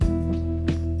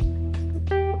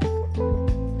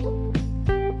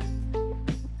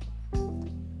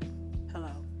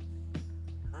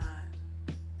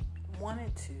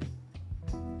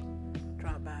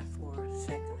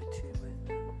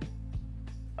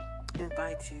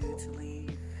invite you to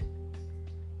leave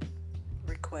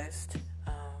request,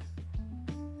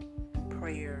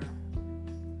 prayer,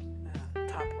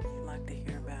 topic you'd like to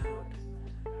hear about.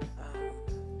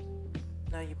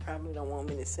 Now you probably don't want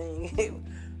me to sing it,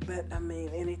 but I mean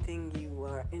anything you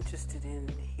are interested in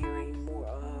hearing more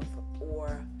of,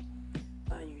 or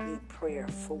you need prayer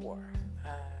for,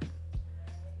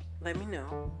 let me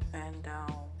know, and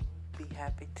I'll be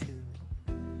happy to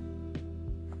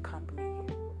accompany you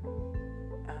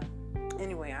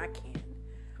any way I can.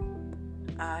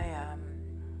 I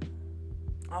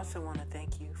also want to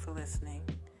thank you for listening.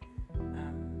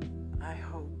 I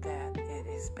hope that it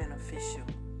is beneficial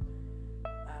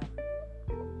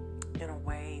in a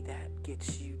way that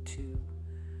gets you to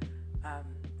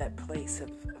that place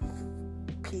of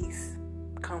peace,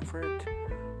 comfort,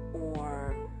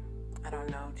 or I don't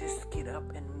know, just get up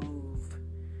and move,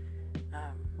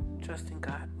 trust in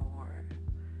God more,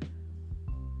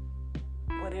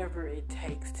 whatever it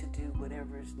takes to do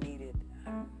whatever is needed.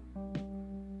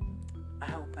 I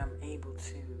hope I'm able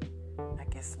to,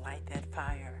 light that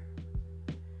fire.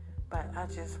 But I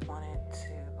just wanted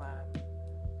to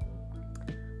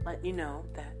let you know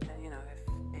that,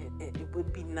 if it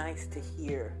would be nice to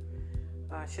hear,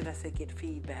 should I say get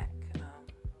feedback,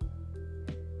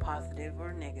 positive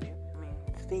or negative.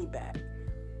 It's feedback.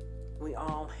 We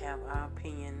all have our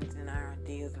opinions and our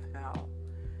ideas of how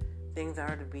things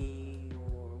are to be,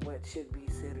 or what should be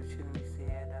said or shouldn't be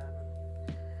said.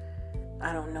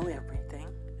 I don't know everything,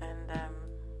 and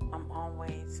I'm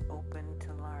always open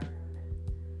to learn.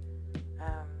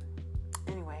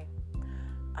 Anyway,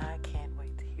 I can't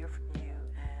wait to hear from you,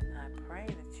 and I pray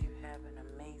that you have an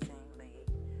amazingly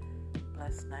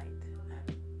blessed night.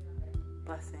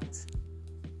 Blessings.